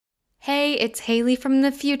Hey, it's Haley from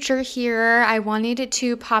the future here. I wanted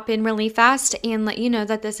to pop in really fast and let you know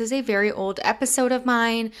that this is a very old episode of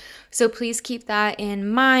mine. So please keep that in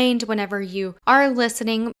mind whenever you are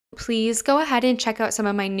listening. Please go ahead and check out some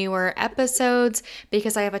of my newer episodes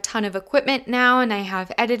because I have a ton of equipment now and I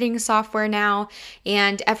have editing software now,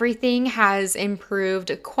 and everything has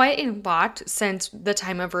improved quite a lot since the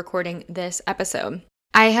time of recording this episode.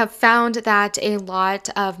 I have found that a lot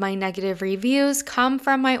of my negative reviews come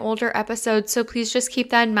from my older episodes, so please just keep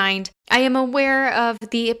that in mind. I am aware of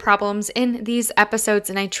the problems in these episodes,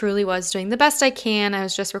 and I truly was doing the best I can. I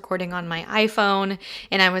was just recording on my iPhone,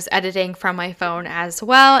 and I was editing from my phone as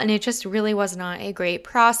well, and it just really was not a great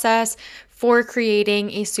process for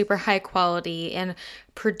creating a super high quality and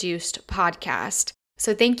produced podcast.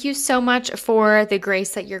 So thank you so much for the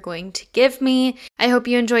grace that you're going to give me. I hope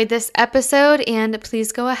you enjoyed this episode, and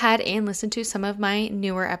please go ahead and listen to some of my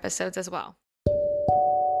newer episodes as well.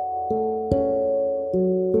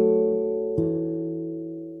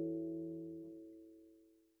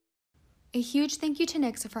 A huge thank you to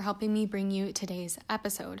Nix for helping me bring you today's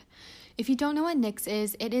episode. If you don't know what Nix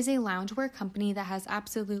is, it is a loungewear company that has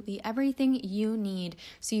absolutely everything you need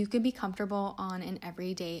so you can be comfortable on an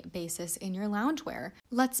everyday basis in your loungewear.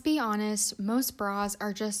 Let's be honest, most bras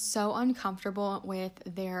are just so uncomfortable with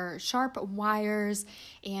their sharp wires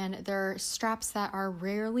and their straps that are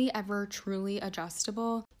rarely ever truly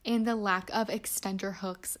adjustable and the lack of extender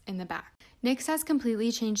hooks in the back. Nix has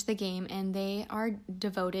completely changed the game, and they are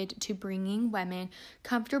devoted to bringing women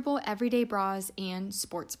comfortable everyday bras and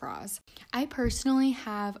sports bras. I personally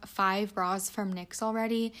have 5 bras from Nix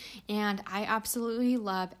already, and I absolutely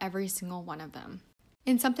love every single one of them.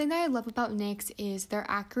 And something that I love about Nix is their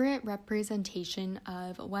accurate representation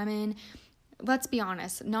of women. Let's be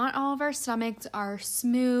honest, not all of our stomachs are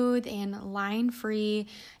smooth and line-free,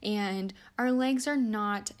 and our legs are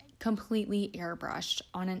not completely airbrushed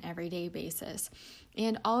on an everyday basis.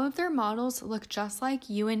 And all of their models look just like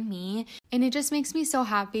you and me, and it just makes me so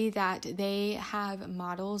happy that they have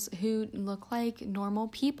models who look like normal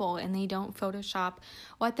people and they don't Photoshop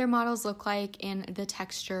what their models look like and the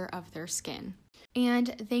texture of their skin.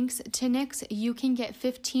 And thanks to Nix, you can get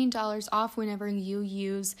 $15 off whenever you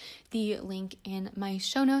use the link in my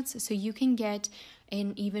show notes, so you can get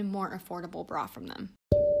an even more affordable bra from them.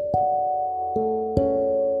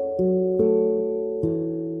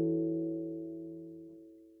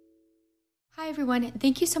 Hi everyone,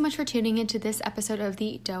 thank you so much for tuning into this episode of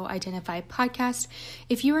the Doe Identify podcast.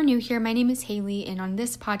 If you are new here, my name is Haley, and on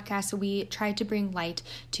this podcast, we try to bring light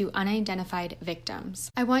to unidentified victims.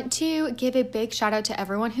 I want to give a big shout out to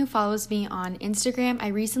everyone who follows me on Instagram. I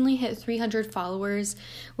recently hit 300 followers,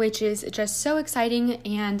 which is just so exciting,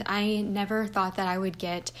 and I never thought that I would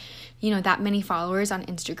get that many followers on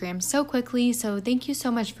Instagram so quickly. So thank you so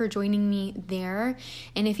much for joining me there.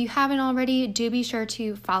 And if you haven't already, do be sure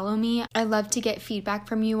to follow me. I love to get feedback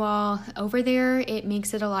from you all over there. It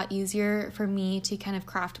makes it a lot easier for me to kind of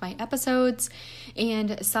craft my episodes.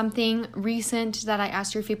 And something recent that I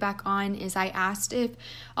asked your feedback on is I asked if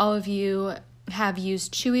all of you have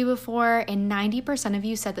used Chewy before, and 90% of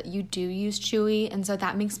you said that you do use Chewy, and so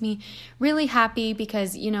that makes me really happy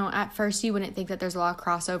because at first you wouldn't think that there's a lot of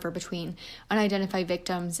crossover between unidentified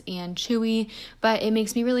victims and Chewy, but it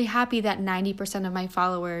makes me really happy that 90% of my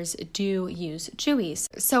followers do use Chewy's.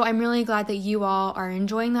 So I'm really glad that you all are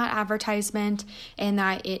enjoying that advertisement and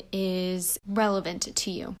that it is relevant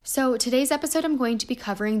to you. So today's episode, I'm going to be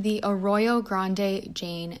covering the Arroyo Grande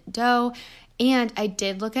Jane Doe. And I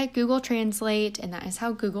did look at Google Translate, and that is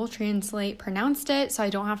how Google Translate pronounced it, so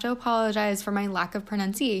I don't have to apologize for my lack of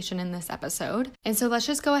pronunciation in this episode. And so let's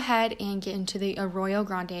just go ahead and get into the Arroyo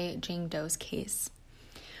Grande Jane Doe's case.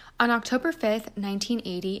 On October 5th,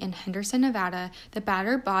 1980, in Henderson, Nevada, the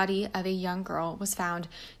battered body of a young girl was found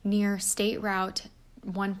near State Route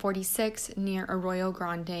 146 near Arroyo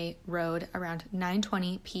Grande Road around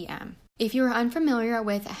 9:20 p.m. If you are unfamiliar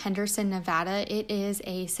with Henderson, Nevada, it is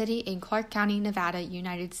a city in Clark County, Nevada,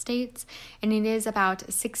 United States, and it is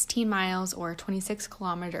about 16 miles or 26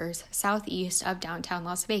 kilometers southeast of downtown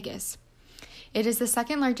Las Vegas. It is the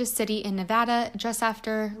second largest city in Nevada, just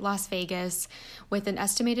after Las Vegas, with an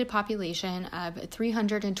estimated population of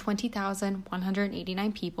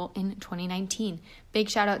 320,189 people in 2019. Big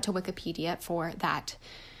shout out to Wikipedia for that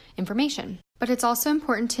information. But it's also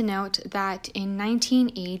important to note that in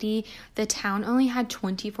 1980, the town only had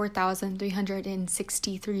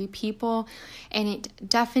 24,363 people, and it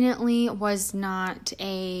definitely was not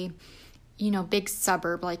a big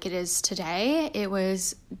suburb like it is today. It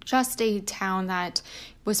was just a town that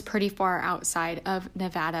was pretty far outside of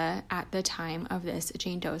Nevada at the time of this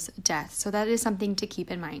Jane Doe's death. So that is something to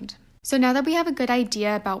keep in mind. So now that we have a good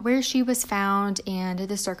idea about where she was found and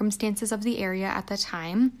the circumstances of the area at the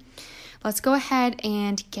time, let's go ahead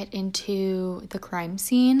and get into the crime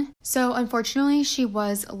scene. So unfortunately, she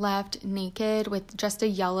was left naked with just a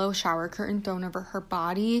yellow shower curtain thrown over her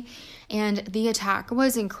body, and the attack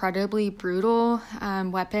was incredibly brutal.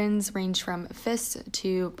 Weapons range from fists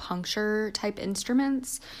to puncture type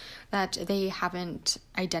instruments that they haven't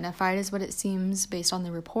identified as what it seems based on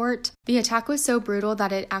the report. The attack was so brutal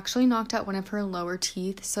that it actually knocked out one of her lower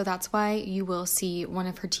teeth, so that's why you will see one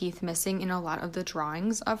of her teeth missing in a lot of the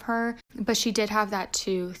drawings of her, but she did have that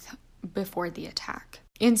tooth before the attack.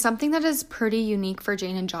 And something that is pretty unique for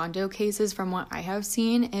Jane and John Doe cases from what I have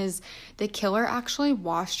seen is the killer actually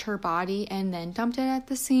washed her body and then dumped it at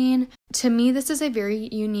the scene. To me, this is a very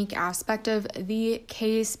unique aspect of the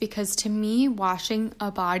case because to me, washing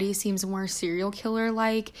a body seems more serial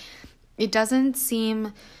killer-like. It doesn't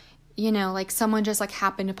seem, like someone just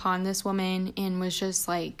happened upon this woman and was just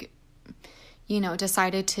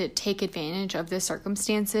decided to take advantage of the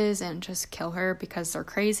circumstances and just kill her because they're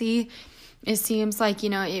crazy. It seems like,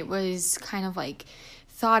 it was kind of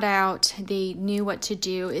thought out. They knew what to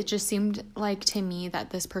do. It just seemed like to me that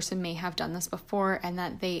this person may have done this before and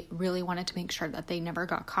that they really wanted to make sure that they never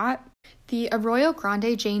got caught. The Arroyo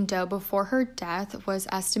Grande Jane Doe before her death was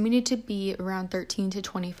estimated to be around 13 to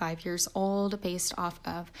 25 years old based off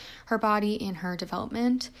of her body and her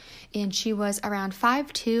development. And she was around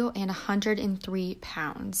 5'2" and 103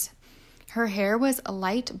 pounds. Her hair was a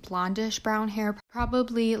light blondish brown hair,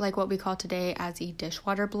 probably like what we call today as a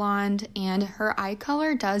dishwater blonde, and her eye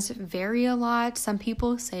color does vary a lot. Some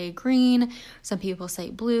people say green, some people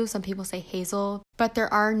say blue, some people say hazel, but there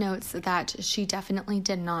are notes that she definitely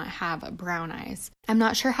did not have brown eyes. I'm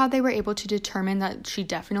not sure how they were able to determine that she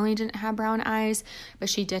definitely didn't have brown eyes, but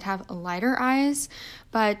she did have lighter eyes,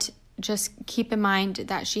 but just keep in mind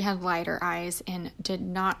that she had lighter eyes and did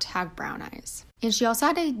not have brown eyes. And she also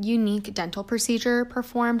had a unique dental procedure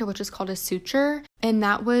performed, which is called a suture, and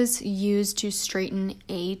that was used to straighten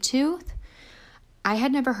a tooth. I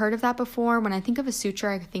had never heard of that before. When I think of a suture,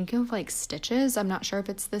 I think of stitches. I'm not sure if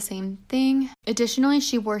it's the same thing. Additionally,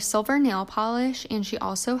 she wore silver nail polish, and she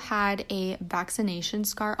also had a vaccination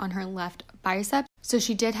scar on her left bicep. So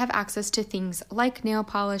she did have access to things like nail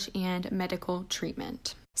polish and medical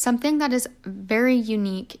treatment. Something that is very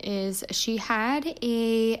unique is she had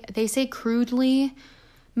they say crudely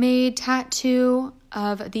made tattoo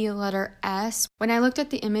of the letter S. When I looked at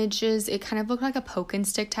the images, it kind of looked like a poke and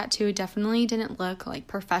stick tattoo. It definitely didn't look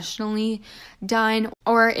professionally done,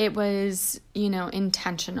 or it was,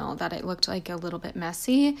 intentional, that it looked a little bit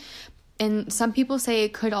messy. And some people say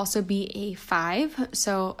it could also be a 5,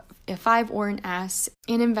 so a 5 or an S.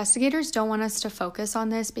 And investigators don't want us to focus on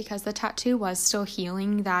this because the tattoo was still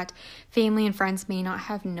healing, that family and friends may not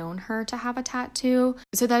have known her to have a tattoo.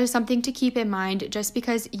 So that is something to keep in mind. Just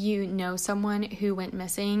because you know someone who went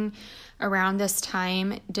missing around this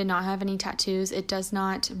time did not have any tattoos, it does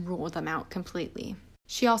not rule them out completely.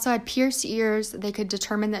 She also had pierced ears. They could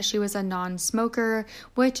determine that she was a non-smoker,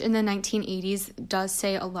 which in the 1980s does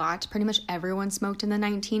say a lot. Pretty much everyone smoked in the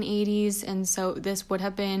 1980s, and so this would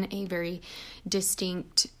have been a very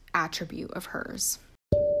distinct attribute of hers.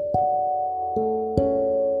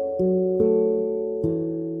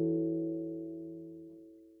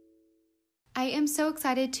 I am so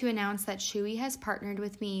excited to announce that Chewy has partnered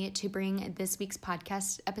with me to bring this week's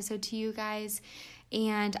podcast episode to you guys.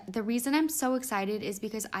 And the reason I'm so excited is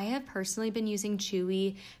because I have personally been using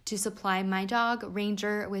Chewy to supply my dog,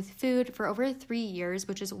 Ranger, with food for over 3 years,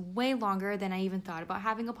 which is way longer than I even thought about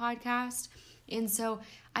having a podcast. And so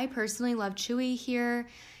I personally love Chewy here.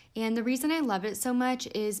 And the reason I love it so much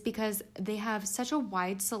is because they have such a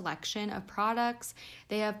wide selection of products.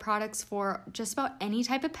 They have products for just about any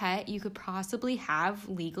type of pet you could possibly have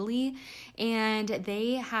legally. And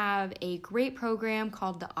they have a great program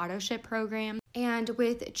called the Auto Ship program. And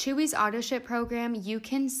with Chewy's Auto Ship program, you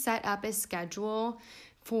can set up a schedule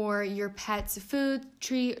for your pet's food,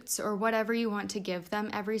 treats, or whatever you want to give them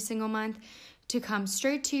every single month to come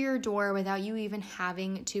straight to your door without you even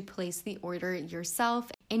having to place the order yourself.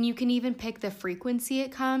 And you can even pick the frequency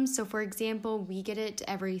it comes. So for example, we get it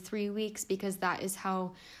every 3 weeks because that is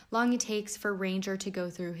how long it takes for Ranger to go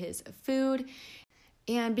through his food.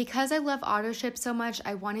 And because I love Auto Ship so much,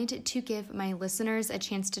 I wanted to give my listeners a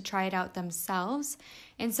chance to try it out themselves.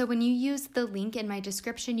 And so when you use the link in my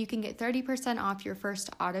description, you can get 30% off your first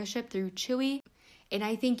Auto Ship through Chewy. And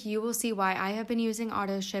I think you will see why I have been using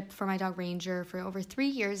Auto Ship for my dog Ranger for over 3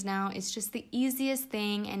 years now. It's just the easiest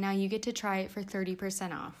thing, and now you get to try it for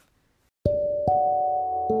 30% off.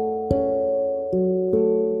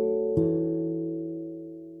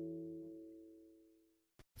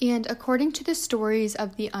 And according to the Stories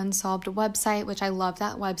of the Unsolved website, which I love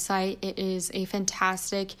that website, it is a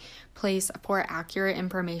fantastic place for accurate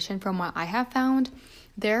information from what I have found.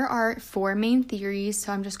 There are 4 main theories,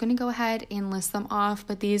 so I'm just going to go ahead and list them off,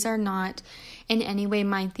 but these are not in any way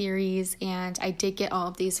my theories, and I did get all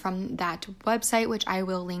of these from that website, which I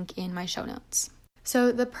will link in my show notes.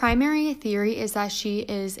 So the primary theory is that she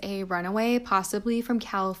is a runaway, possibly from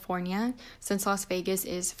California, since Las Vegas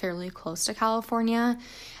is fairly close to California,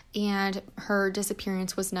 and her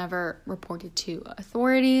disappearance was never reported to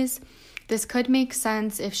authorities. This could make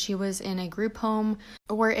sense if she was in a group home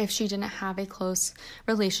or if she didn't have a close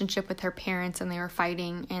relationship with her parents and they were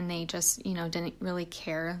fighting and they just, didn't really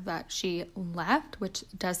care that she left, which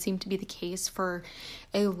does seem to be the case for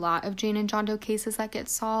a lot of Jane and John Doe cases that get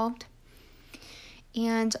solved.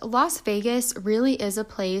 And Las Vegas really is a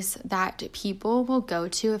place that people will go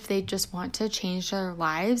to if they just want to change their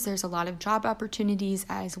lives. There's a lot of job opportunities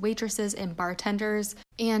as waitresses and bartenders.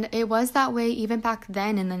 And it was that way even back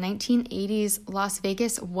then in the 1980s. Las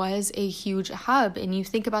Vegas was a huge hub. And you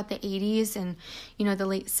think about the 80s and, the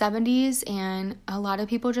late 70s, and a lot of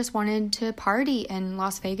people just wanted to party. And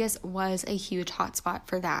Las Vegas was a huge hotspot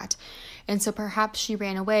for that. And so perhaps she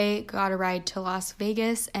ran away, got a ride to Las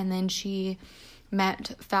Vegas, and then she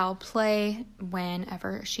met foul play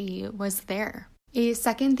whenever she was there. A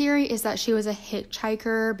second theory is that she was a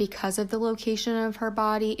hitchhiker because of the location of her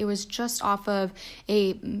body. It was just off of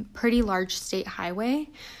a pretty large state highway,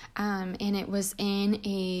 and it was in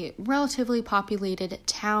a relatively populated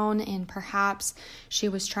town, and perhaps she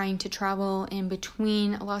was trying to travel in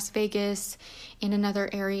between Las Vegas and another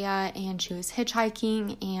area, and she was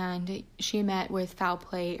hitchhiking, and she met with foul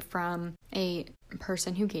play from a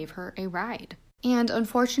person who gave her a ride. And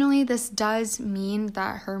unfortunately, this does mean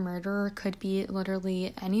that her murderer could be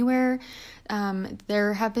literally anywhere.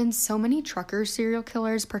 There have been so many trucker serial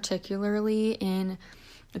killers, particularly in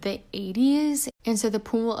the 80s. And so the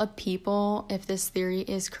pool of people, if this theory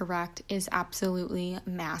is correct, is absolutely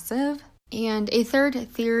massive. And a third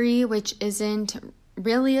theory, which isn't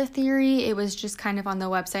really a theory, it was just kind of on the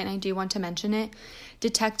website, and I do want to mention it.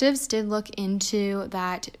 Detectives did look into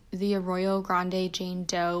that the Arroyo Grande Jane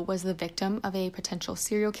Doe was the victim of a potential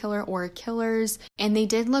serial killer or killers, and they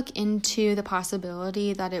did look into the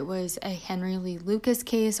possibility that it was a Henry Lee Lucas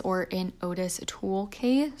case or an Otis Toole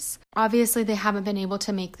case. Obviously, they haven't been able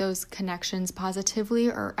to make those connections positively,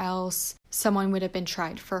 or else someone would have been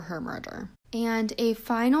tried for her murder. And a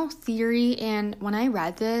final theory, and when I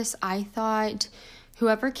read this, I thought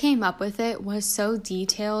whoever came up with it was so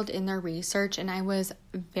detailed in their research, and I was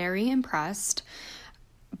very impressed.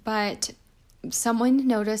 But someone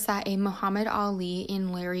noticed that a Muhammad Ali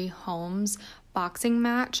and Larry Holmes boxing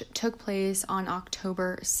match took place on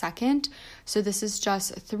October 2nd. So this is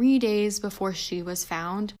just 3 days before she was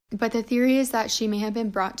found. But the theory is that she may have been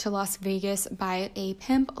brought to Las Vegas by a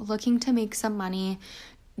pimp looking to make some money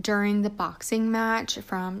during the boxing match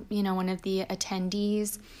from, one of the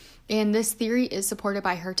attendees. And this theory is supported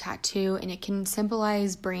by her tattoo, and it can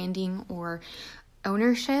symbolize branding or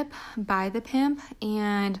ownership by the pimp.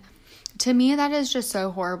 And to me, that is just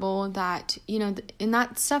so horrible that, and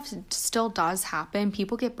that stuff still does happen.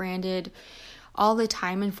 People get branded all the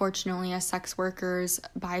time, unfortunately, as sex workers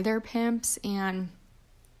by their pimps. And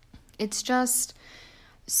it's just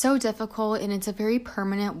so difficult, and it's a very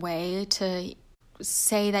permanent way to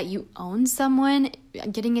say that you own someone.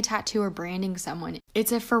 Getting a tattoo or branding someone,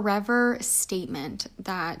 it's a forever statement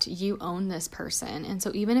that you own this person. And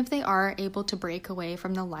so even if they are able to break away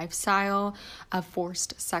from the lifestyle of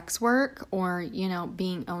forced sex work or,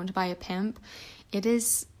 being owned by a pimp, it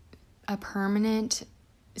is a permanent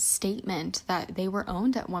statement that they were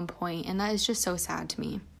owned at one point. And that is just so sad to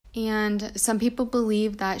me. And some people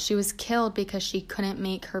believe that she was killed because she couldn't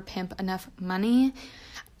make her pimp enough money.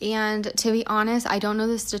 And to be honest, I don't know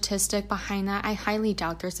the statistic behind that. I highly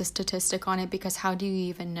doubt there's a statistic on it, because how do you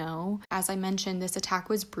even know? As I mentioned, this attack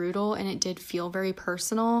was brutal, and it did feel very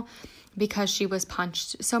personal because she was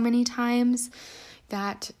punched so many times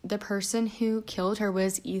that the person who killed her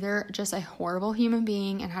was either just a horrible human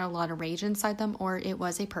being and had a lot of rage inside them, or it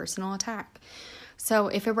was a personal attack. So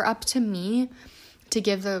if it were up to me to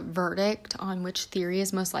give the verdict on which theory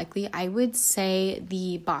is most likely, I would say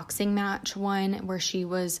the boxing match one, where she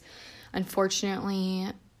was unfortunately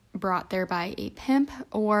brought there by a pimp,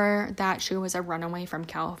 or that she was a runaway from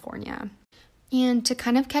California. And to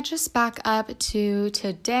kind of catch us back up to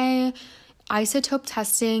today, isotope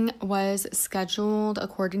testing was scheduled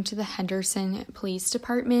according to the Henderson Police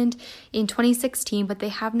Department in 2016, but they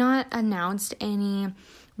have not announced any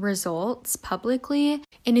results publicly.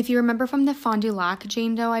 And if you remember from the Fond du Lac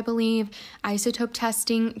Jane Doe, I believe, isotope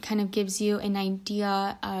testing kind of gives you an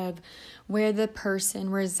idea of where the person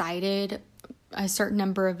resided a certain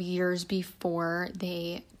number of years before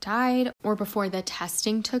they died or before the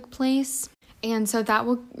testing took place. And so that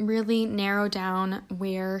will really narrow down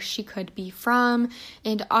where she could be from.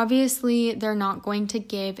 And obviously, they're not going to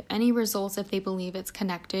give any results if they believe it's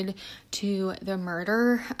connected to the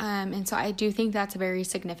murder. And so I do think that's very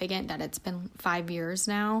significant that it's been 5 years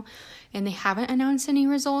now and they haven't announced any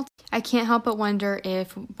results. I can't help but wonder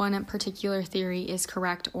if one particular theory is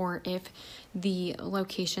correct or if the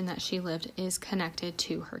location that she lived is connected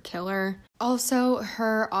to her killer. Also,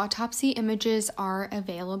 her autopsy images are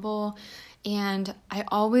available. And I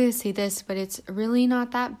always say this, but it's really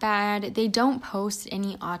not that bad. They don't post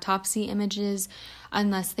any autopsy images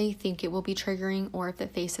unless they think it will be triggering or if the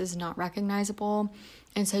face is not recognizable.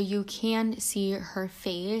 And so you can see her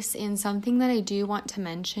face. And something that I do want to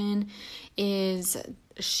mention is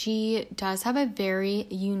she does have a very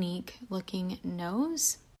unique looking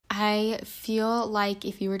nose. I feel like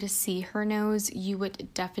if you were to see her nose, you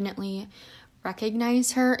would definitely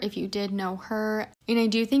recognize her if you did know her. And I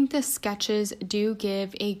do think the sketches do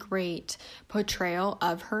give a great portrayal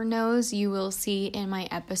of her nose. You will see in my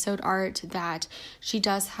episode art that she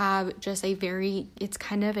does have just it's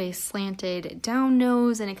kind of a slanted down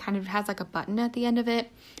nose and it kind of has like a button at the end of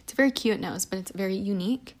it. It's a very cute nose, but it's very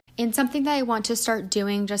unique. And something that I want to start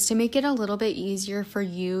doing just to make it a little bit easier for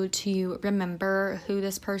you to remember who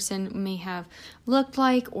this person may have looked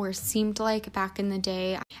like or seemed like back in the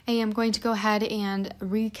day, I am going to go ahead and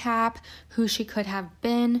recap who she could have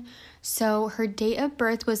been. So her date of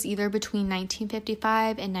birth was either between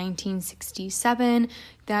 1955 and 1967.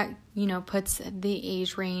 That, puts the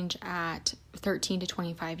age range at 13 to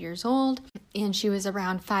 25 years old. And she was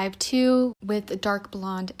around 5'2" with dark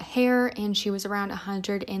blonde hair, and she was around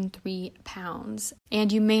 103 pounds.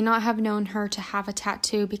 And you may not have known her to have a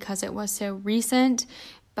tattoo because it was so recent.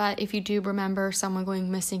 But if you do remember someone going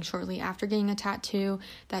missing shortly after getting a tattoo,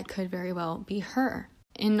 that could very well be her.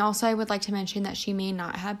 And also I would like to mention that she may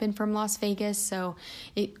not have been from Las Vegas, so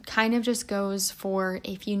it kind of just goes for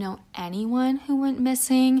if you know anyone who went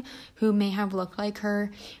missing who may have looked like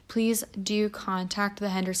her, please do contact the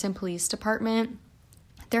Henderson Police Department.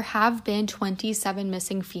 There have been 27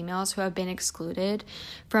 missing females who have been excluded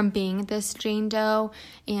from being this Jane Doe.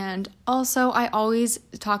 And also, I always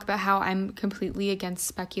talk about how I'm completely against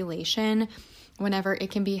speculation whenever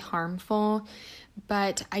it can be harmful.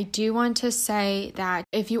 But I do want to say that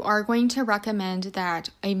if you are going to recommend that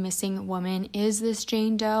a missing woman is this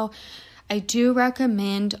Jane Doe, I do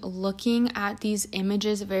recommend looking at these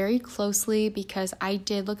images very closely because I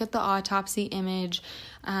did look at the autopsy image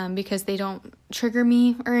because they don't trigger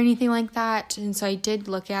me or anything like that. And so I did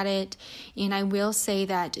look at it, and I will say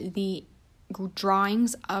that the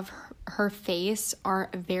drawings of her face are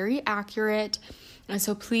very accurate. And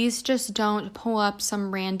so please just don't pull up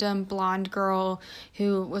some random blonde girl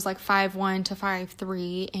who was like 5'1" to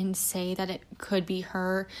 5'3" and say that it could be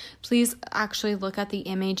her. Please actually look at the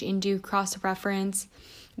image and do cross-reference.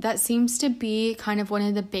 That seems to be kind of one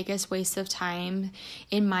of the biggest wastes of time,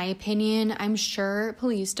 in my opinion. I'm sure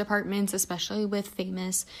police departments, especially with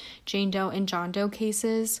famous Jane Doe and John Doe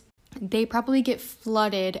cases, they probably get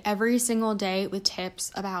flooded every single day with tips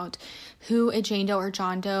about who a Jane Doe or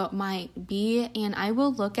John Doe might be. And I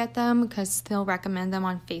will look at them because they'll recommend them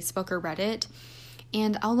on Facebook or Reddit.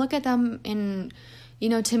 And I'll look at them and,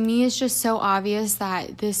 to me, it's just so obvious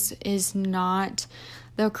that this is not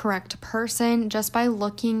the correct person just by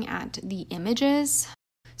looking at the images.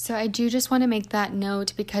 So I do just want to make that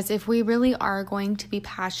note because if we really are going to be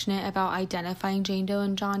passionate about identifying Jane Doe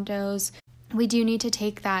and John Does, we do need to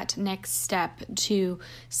take that next step to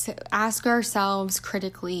ask ourselves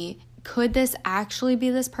critically, could this actually be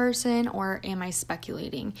this person or am I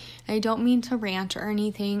speculating? I don't mean to rant or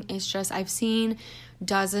anything. It's just I've seen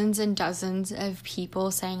dozens and dozens of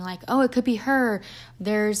people saying like, oh, it could be her.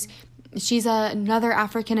 She's another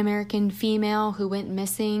African American female who went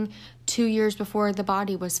missing 2 years before the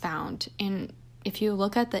body was found. And if you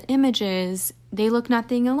look at the images, they look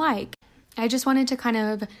nothing alike. I just wanted to kind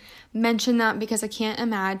of mention that because I can't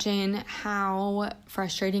imagine how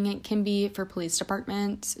frustrating it can be for police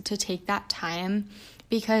departments to take that time.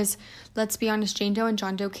 Because let's be honest, Jane Doe and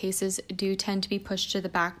John Doe cases do tend to be pushed to the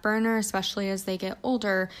back burner, especially as they get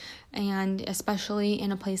older, and especially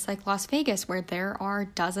in a place like Las Vegas where there are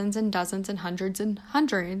dozens and dozens and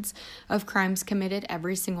hundreds of crimes committed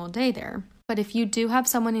every single day there. But if you do have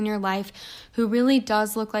someone in your life who really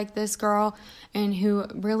does look like this girl and who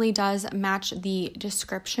really does match the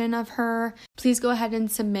description of her, please go ahead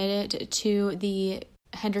and submit it to the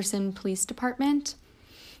Henderson Police Department.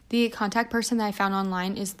 The contact person that I found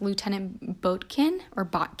online is Lieutenant Botkin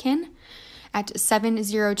at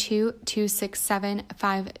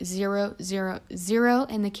 702-267-5000,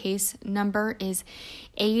 and the case number is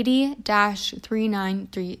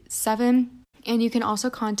 80-3937. And you can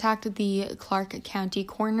also contact the Clark County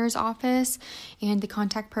Coroner's Office, and the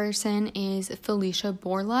contact person is Felicia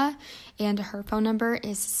Borla, and her phone number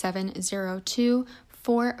is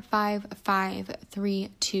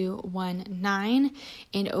 702-455-3219,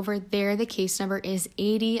 and over there the case number is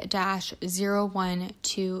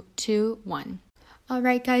 80-01221. All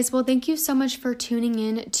right, guys. Well, thank you so much for tuning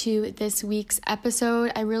in to this week's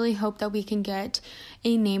episode. I really hope that we can get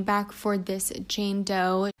a name back for this Jane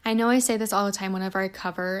Doe. I know I say this all the time whenever I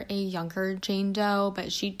cover a younger Jane Doe,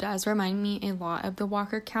 but she does remind me a lot of the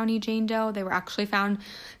Walker County Jane Doe. They were actually found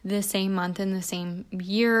the same month in the same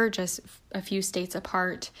year, just a few states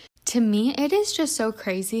apart. To me, it is just so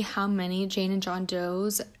crazy how many Jane and John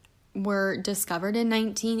Does were discovered in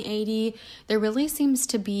 1980. There really seems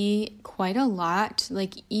to be quite a lot.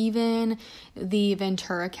 Like, even the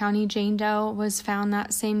Ventura County Jane Doe was found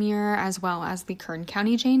that same year, as well as the Kern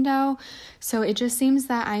County Jane Doe. So it just seems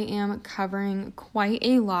that I am covering quite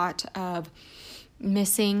a lot of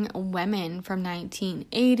missing women from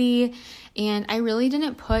 1980, and I really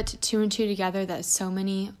didn't put two and two together that so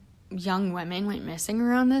many young women went missing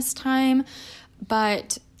around this time,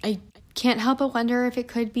 but I can't help but wonder if it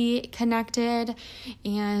could be connected.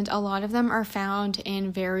 And a lot of them are found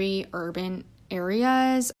in very urban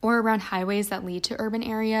areas or around highways that lead to urban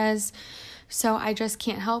areas. So I just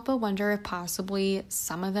can't help but wonder if possibly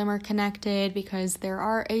some of them are connected, because there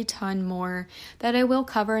are a ton more that I will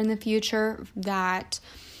cover in the future that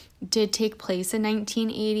did take place in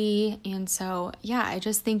 1980. And so, yeah, I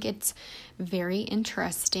just think it's very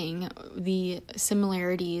interesting, the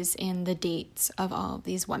similarities in the dates of all of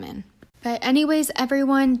these women. But anyways,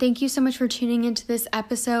 everyone, thank you so much for tuning into this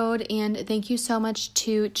episode, and thank you so much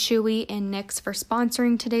to Chewy and Nyx for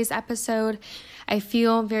sponsoring today's episode. I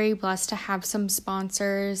feel very blessed to have some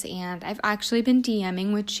sponsors, and I've actually been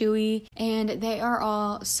DMing with Chewy, and they are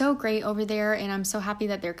all so great over there, and I'm so happy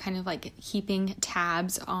that they're kind of like keeping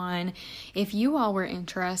tabs on if you all were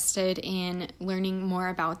interested in learning more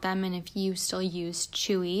about them and if you still use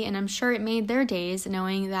Chewy. And I'm sure it made their days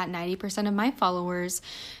knowing that 90% of my followers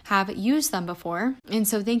have used them before. And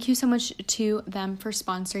so thank you so much to them for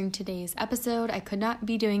sponsoring today's episode. I could not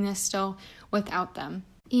be doing this still without them.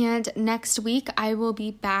 And next week, I will be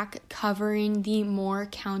back covering the Moore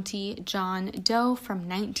County John Doe from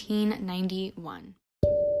 1991.